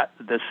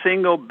the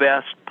single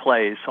best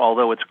place,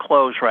 although it's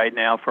closed right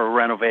now for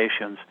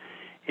renovations,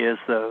 is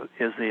the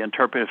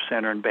Interpretive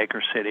Center in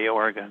Baker City,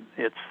 Oregon.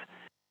 It's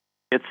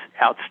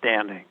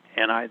outstanding,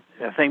 and I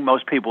think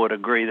most people would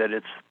agree that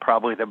it's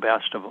probably the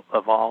best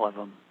of all of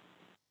them.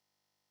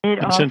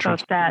 It also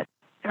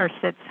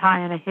sits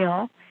high on a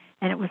hill,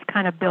 and it was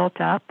kind of built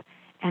up,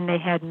 and they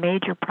had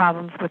major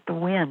problems with the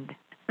wind,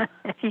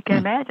 if you can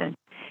imagine.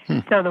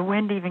 So the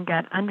wind even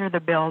got under the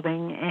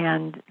building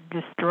and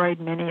destroyed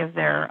many of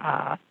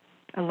their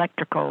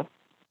electrical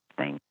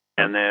things.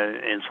 And the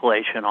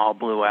insulation all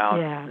blew out.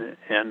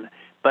 Yeah.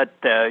 But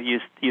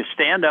you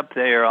stand up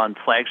there on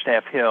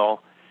Flagstaff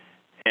Hill,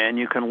 and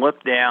you can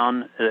look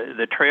down.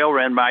 The trail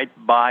ran right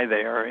by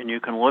there, and you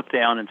can look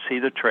down and see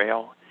the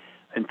trail.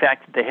 In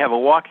fact, they have a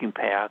walking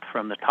path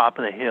from the top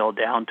of the hill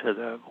down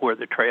to where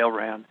the trail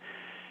ran.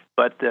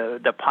 But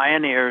the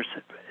pioneers,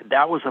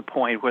 that was a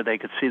point where they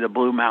could see the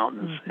Blue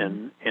Mountains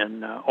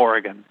in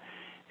Oregon,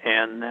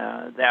 and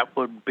that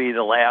would be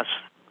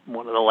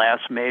one of the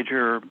last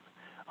major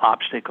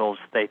obstacles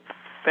they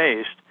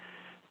faced.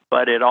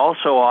 But it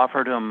also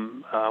offered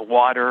them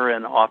water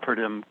and offered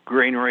them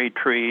greenery,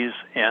 trees,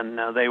 and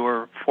they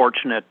were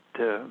fortunate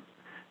to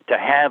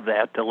have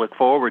that to look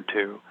forward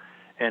to.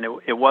 And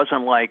it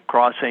wasn't like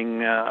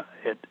crossing at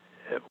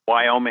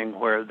Wyoming,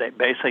 where they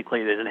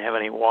didn't have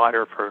any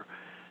water for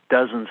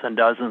dozens and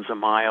dozens of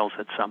miles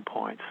at some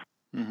points.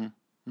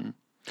 Mm-hmm.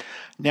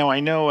 Now, I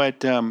know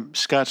at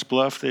Scotts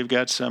Bluff they've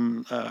got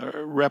some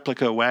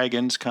replica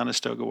wagons,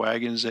 Conestoga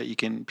wagons, that you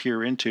can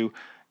peer into.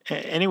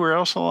 Anywhere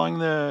else along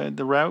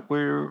the route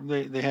where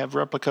they have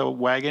replica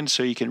wagons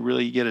so you can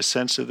really get a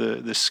sense of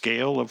the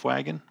scale of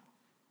wagon?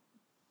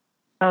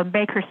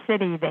 Baker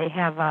City, they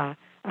have a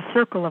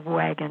circle of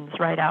wagons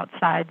right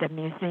outside the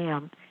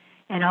museum.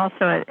 And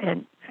also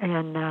in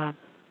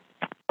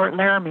Fort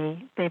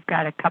Laramie, they've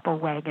got a couple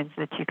wagons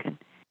that you can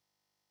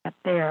get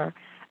there.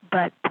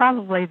 But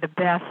probably the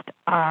best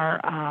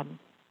are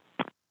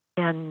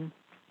in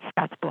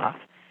Scotts Bluff,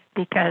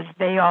 because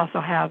they also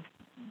have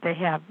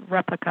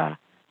replica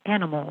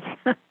animals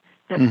that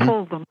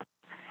pull them.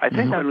 I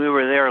think when we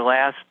were there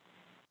last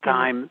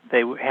time,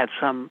 they had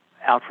some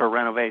out for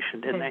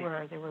renovation, didn't they?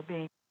 They were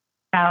being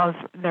cows.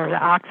 The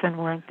oxen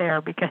weren't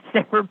there because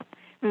they were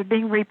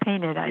being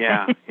repainted.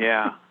 I think.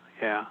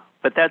 Yeah.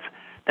 But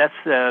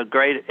that's a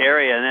great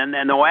area,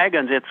 and the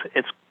wagons.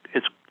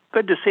 It's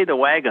good to see the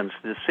wagons.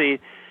 To see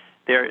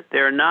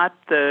they're not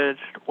the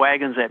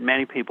wagons that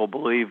many people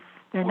believe.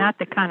 They're not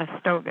the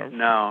Conestogas.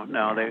 No,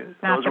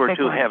 those were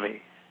too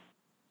heavy.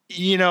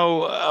 You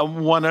know,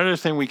 one other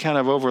thing we kind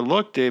of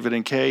overlooked, David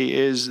and Kay,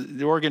 is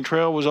the Oregon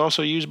Trail was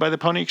also used by the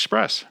Pony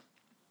Express.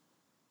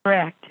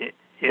 Correct.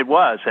 It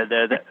was.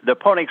 The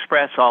Pony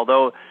Express,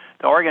 although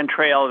the Oregon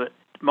Trail,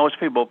 most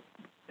people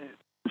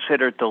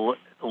consider it to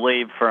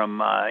leave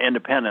from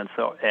Independence,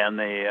 and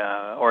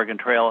the Oregon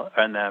Trail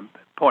and the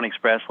Pony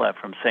Express left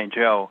from St.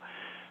 Joe.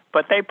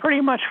 But they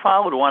pretty much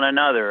followed one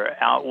another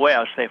out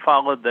west. They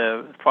followed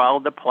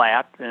the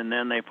Platte, and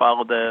then they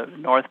followed the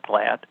North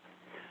Platte.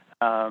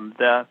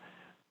 The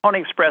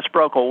Pony Express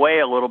broke away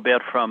a little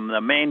bit from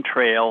the main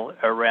trail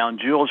around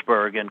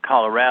Julesburg in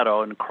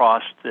Colorado and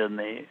crossed in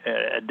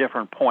a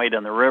different point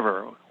in the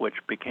river, which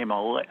became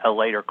a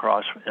later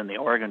cross in the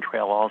Oregon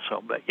Trail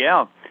also. But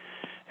yeah,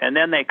 and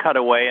then they cut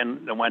away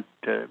and went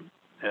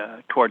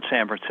towards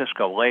San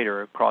Francisco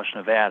later across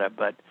Nevada.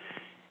 But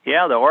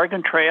yeah, the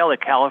Oregon Trail, the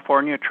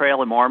California Trail,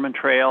 the Mormon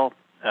Trail,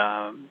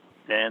 and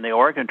the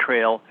Oregon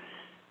Trail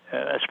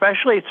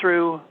especially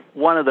through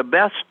one of the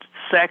best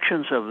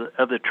sections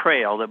of the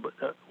trail.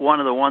 One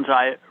of the ones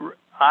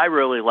I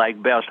really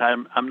like best.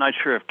 I'm not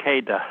sure if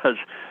Kay does,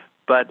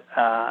 but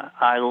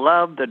I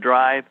love the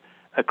drive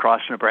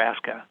across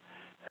Nebraska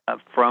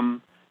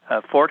from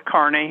Fort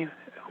Kearny,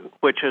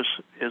 which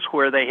is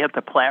where they hit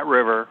the Platte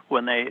River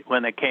when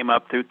they came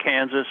up through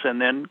Kansas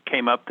and then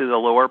came up through the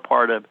lower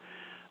part of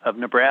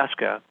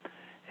Nebraska.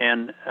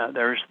 And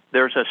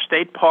there's a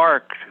state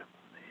park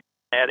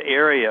in that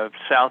area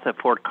south of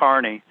Fort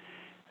Kearny,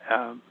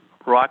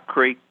 Rock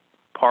Creek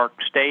Park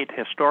State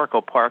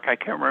Historical Park. I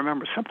can't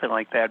remember, something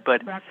like that.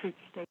 But Rock Creek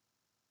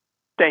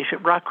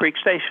Station, Rock Creek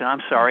Station.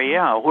 I'm sorry.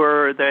 Yeah,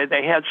 where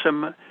they had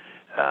some.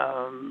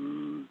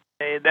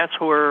 That's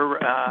where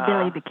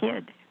Billy the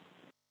Kid.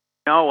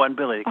 No, it wasn't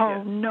Billy the Kid.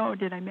 Oh no,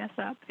 did I mess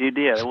up? You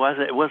did. It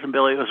wasn't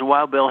Billy. It was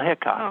Wild Bill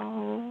Hickok.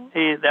 Oh.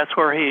 That's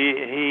where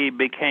he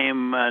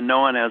became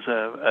known as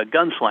a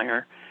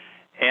gunslinger,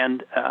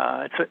 and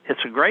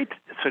it's a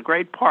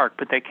great park.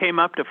 But they came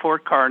up to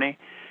Fort Kearny,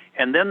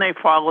 and then they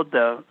followed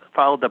the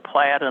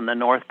Platte and the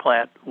North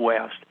Platte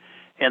west,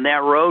 and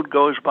that road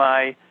goes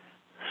by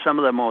some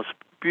of the most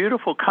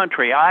beautiful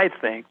country, I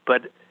think,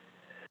 but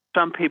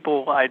some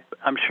people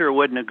I'm sure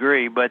wouldn't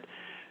agree, but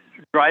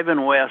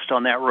driving west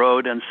on that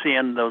road and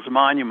seeing those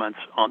monuments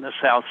on the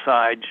south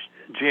side,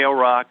 Jail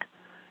Rock,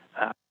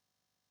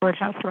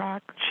 Courthouse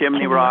Rock,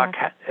 Chimney Rock,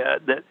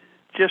 that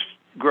just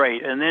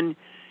great. And then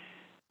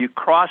you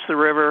cross the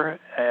river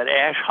at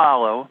Ash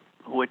Hollow,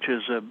 which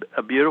is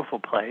a beautiful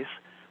place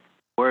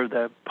where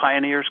the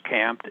pioneers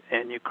camped,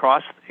 and you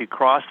cross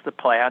the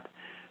Platte,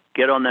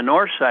 get on the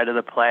north side of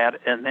the Platte,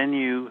 and then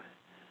you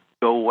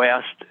go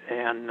west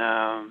and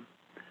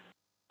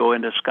go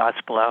into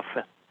Scottsbluff.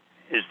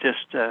 It's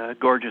just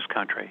gorgeous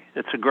country.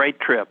 It's a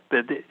great trip.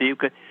 You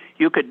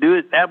could do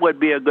it. That would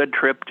be a good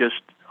trip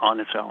just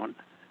on its own.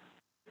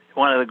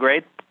 One of the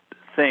great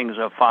things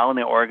of following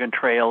the Oregon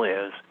Trail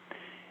is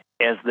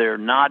there are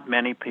not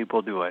many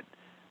people do it.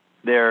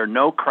 There are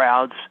no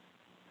crowds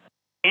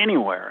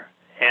anywhere,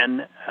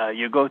 and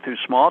you go through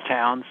small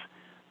towns.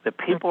 The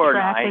people are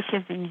nice.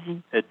 Traffic is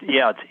easy.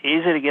 It's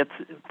easy to get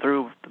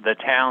through the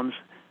towns,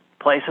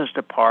 places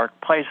to park,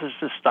 places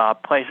to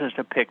stop, places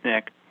to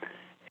picnic,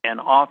 and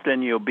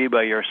often you'll be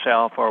by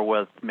yourself or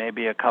with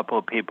maybe a couple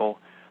of people.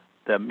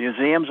 The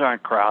museums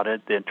aren't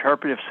crowded. The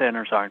interpretive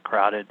centers aren't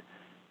crowded.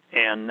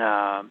 And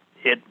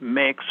it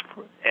makes,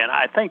 and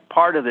I think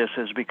part of this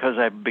is because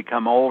I've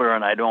become older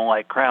and I don't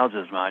like crowds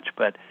as much,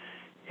 but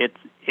it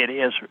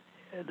is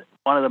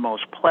one of the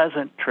most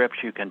pleasant trips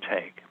you can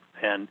take.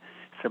 And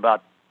it's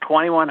about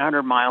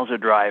 2,100 miles of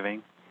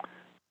driving.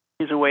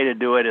 The easy way to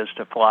do it is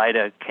to fly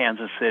to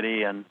Kansas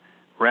City and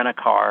rent a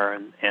car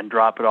and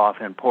drop it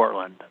off in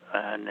Portland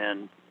and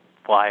then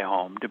fly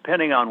home,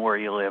 depending on where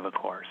you live, of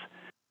course.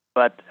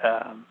 But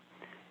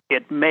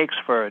it makes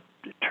for a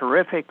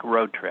terrific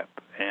road trip.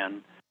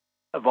 And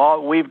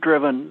we've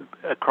driven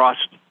across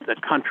the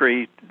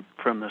country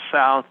from the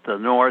south to the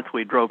north.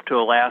 We drove to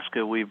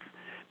Alaska. We've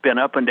been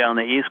up and down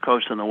the East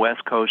Coast and the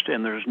West Coast,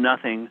 and there's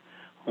nothing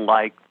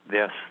like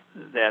this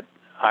that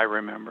I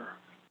remember.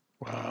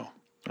 Wow.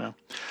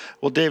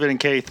 Well, David and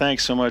Kay,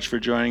 thanks so much for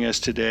joining us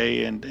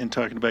today and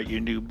talking about your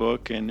new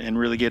book and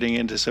really getting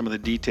into some of the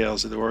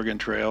details of the Oregon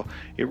Trail.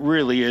 It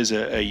really is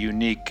a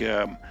unique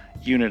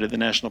unit of the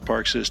National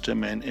Park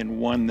System and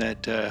one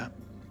that,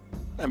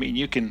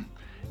 you can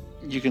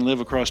live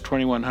across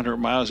 2,100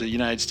 miles of the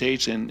United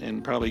States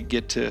and probably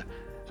get to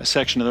a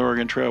section of the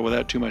Oregon Trail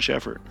without too much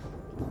effort.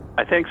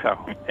 I think so.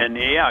 And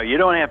you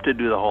don't have to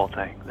do the whole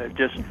thing.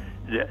 Just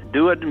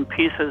do it in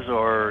pieces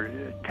or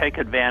take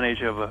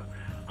advantage of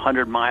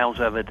 100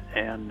 miles of it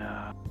and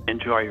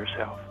enjoy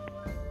yourself.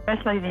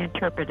 Especially the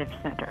interpretive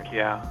centers.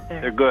 Yeah,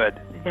 they're good.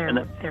 They're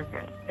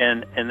good.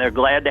 And they're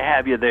glad to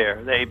have you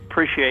there. They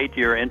appreciate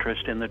your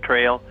interest in the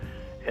trail.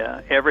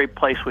 Every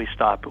place we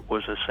stopped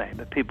was the same.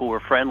 The people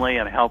were friendly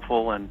and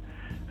helpful and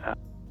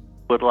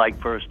would like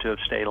for us to have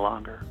stayed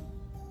longer.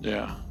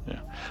 Yeah.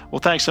 Well,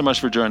 thanks so much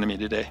for joining me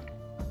today.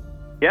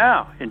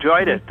 Yeah,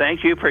 enjoyed it.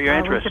 Thank you for your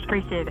interest. I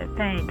always appreciate it.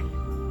 Thanks.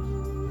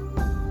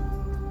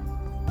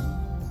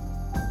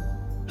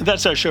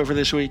 That's our show for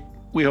this week.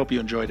 We hope you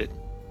enjoyed it.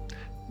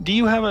 Do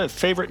you have a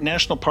favorite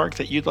national park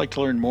that you'd like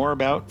to learn more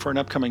about for an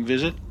upcoming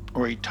visit,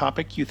 or a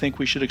topic you think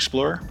we should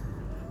explore?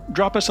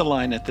 Drop us a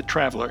line at The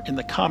Traveler in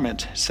the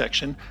comment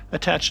section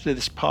attached to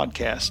this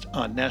podcast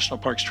on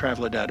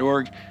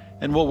nationalparkstraveler.org,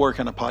 and we'll work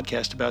on a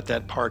podcast about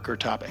that park or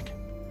topic.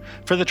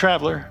 For The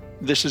Traveler,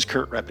 this is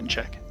Kurt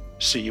Repenchek.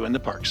 See you in the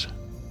parks.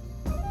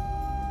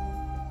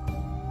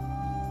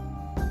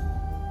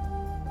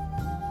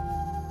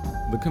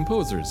 The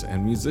composers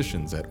and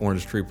musicians at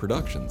Orange Tree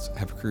Productions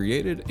have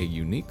created a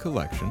unique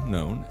collection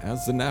known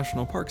as the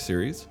National Park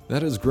Series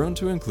that has grown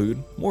to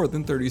include more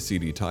than 30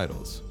 CD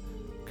titles.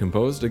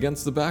 Composed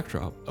against the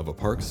backdrop of a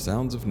park's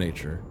sounds of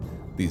nature,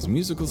 these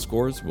musical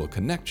scores will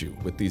connect you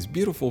with these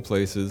beautiful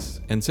places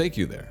and take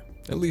you there,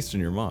 at least in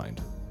your mind.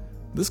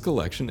 This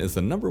collection is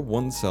the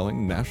 #1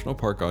 selling National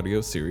Park audio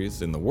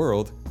series in the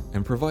world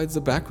and provides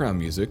the background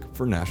music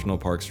for National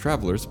Parks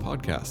Travelers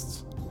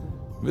podcasts.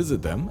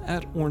 Visit them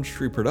at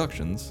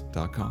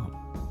orangetreeproductions.com.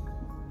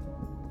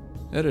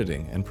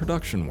 Editing and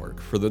production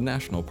work for the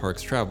National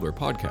Parks Traveler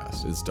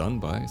podcast is done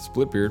by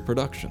Splitbeard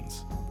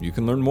Productions. You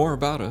can learn more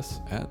about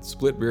us at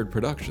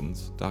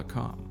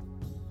splitbeardproductions.com.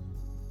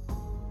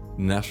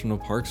 National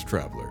Parks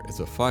Traveler is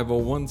a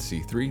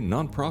 501c3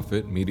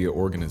 nonprofit media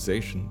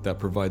organization that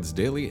provides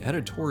daily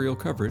editorial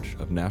coverage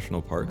of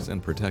national parks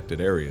and protected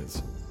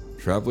areas.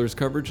 Traveler's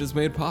coverage is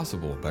made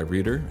possible by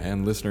reader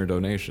and listener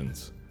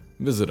donations.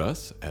 Visit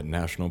us at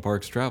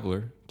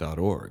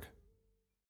nationalparkstraveler.org.